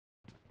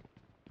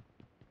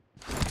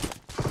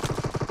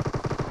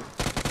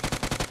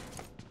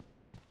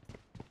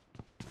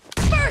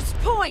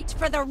point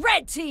for the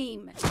red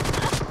team!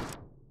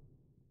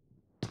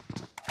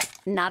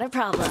 Not a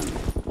problem.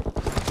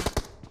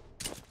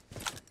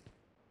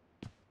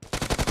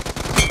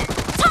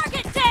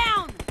 Target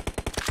down!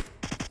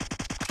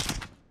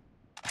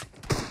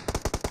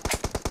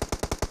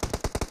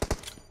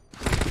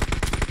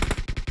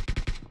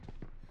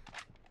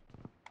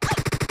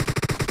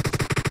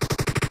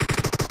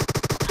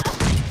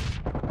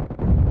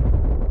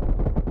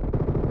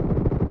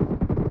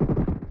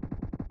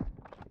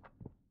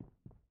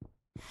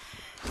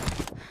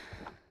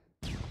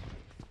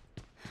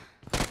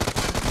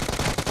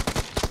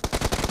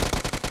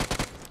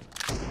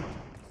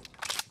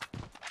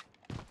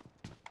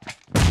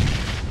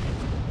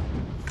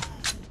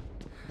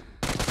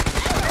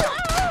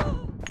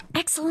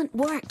 Excellent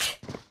work.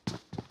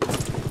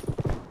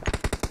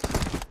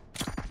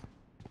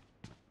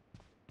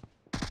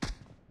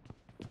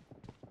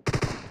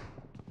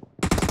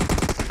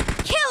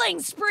 Killing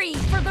spree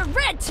for the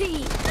red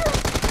team!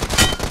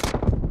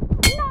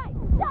 Nice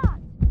shot!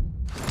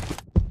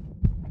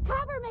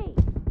 Cover me!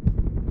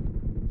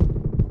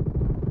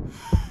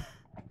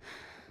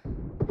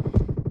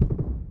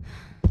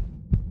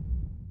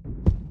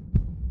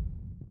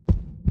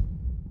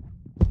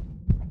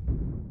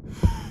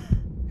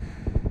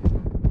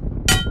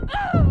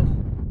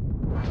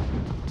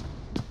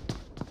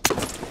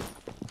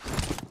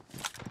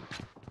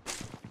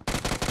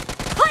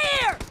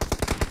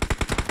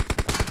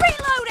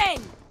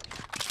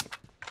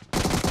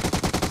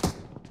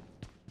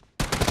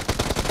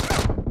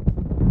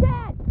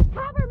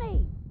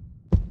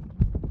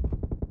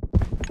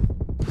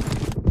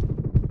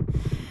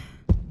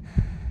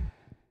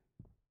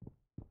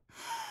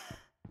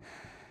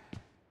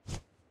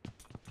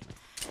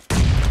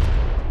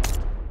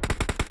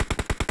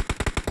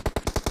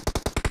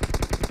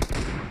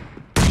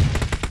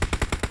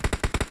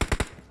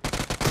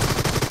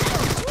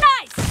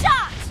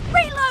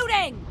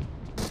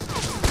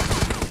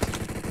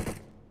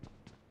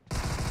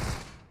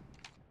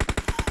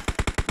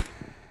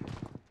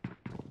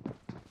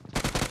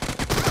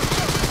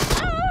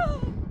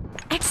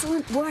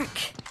 Excellent work.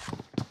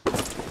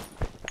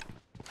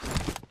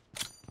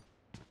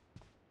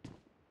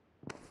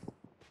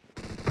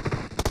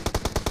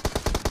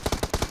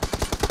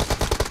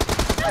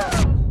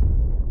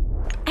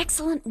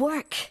 Excellent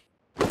work.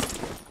 The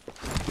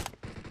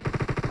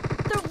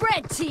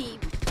red team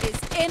is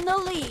in the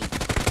lead.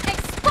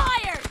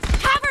 Expired!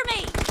 Cover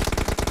me!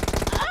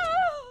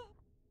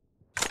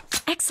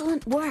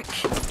 Excellent work.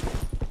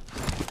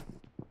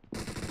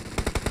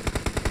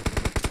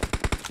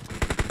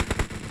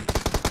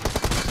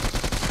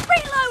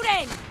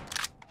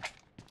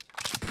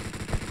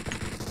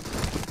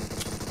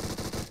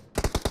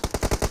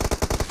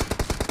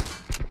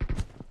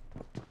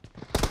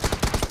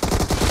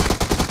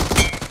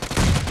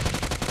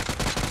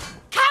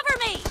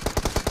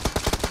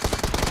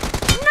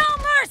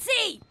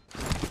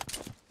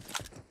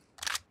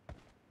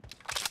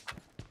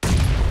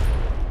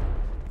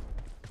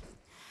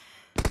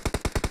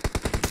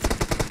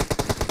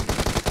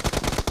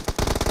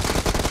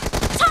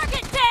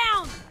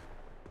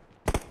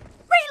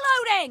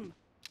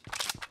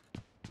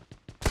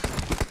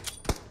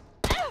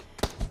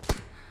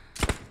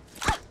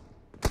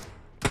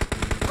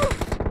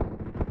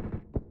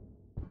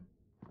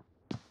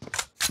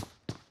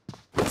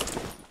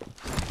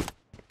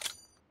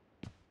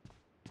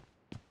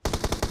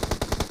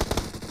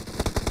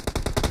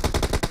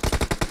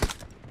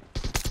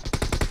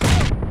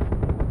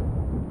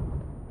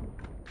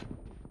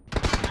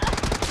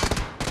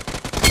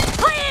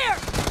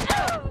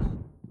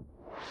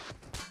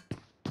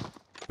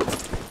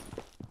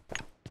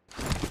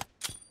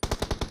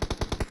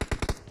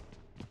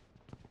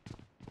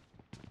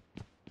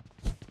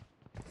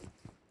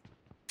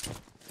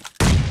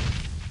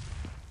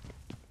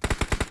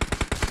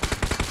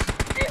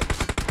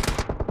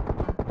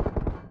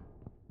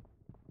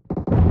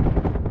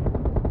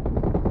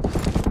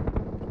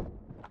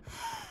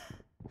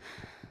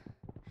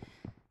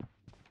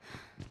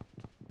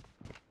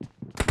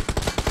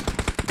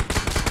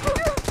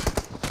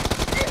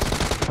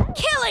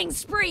 Killing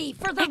spree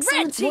for the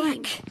red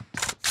team!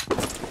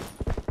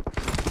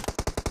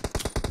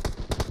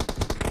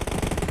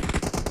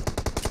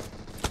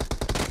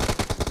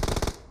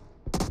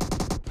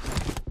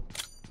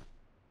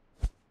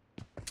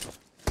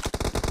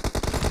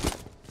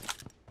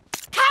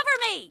 Cover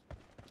me!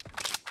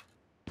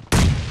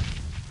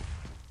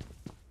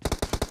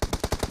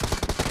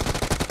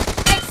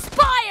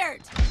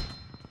 Expired!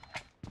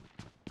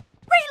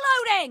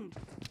 Reloading!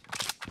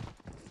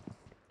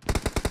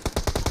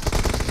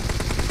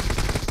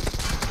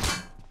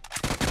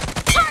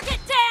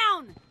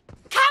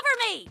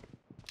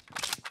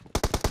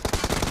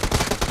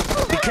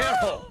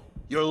 Careful!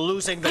 You're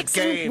losing the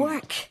Excellent game.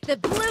 Work. The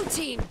blue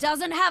team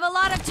doesn't have a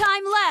lot of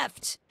time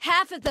left.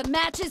 Half of the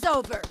match is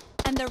over,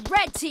 and the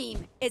red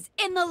team is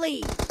in the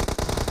lead.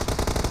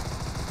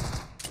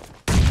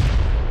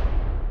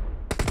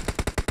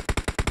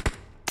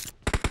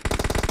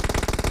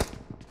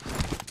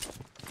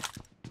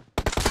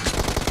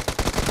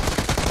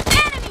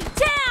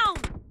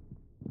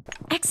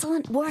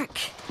 Excellent work.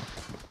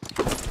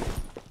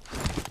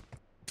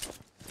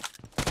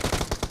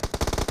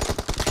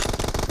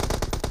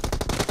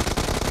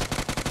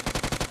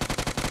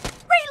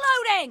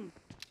 Reloading!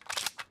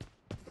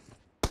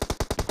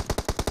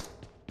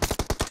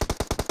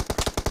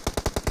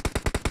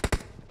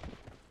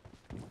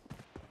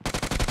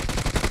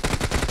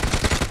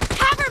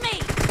 Cover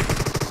me!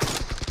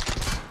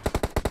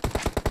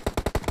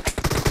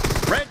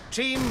 Red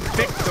team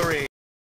victory!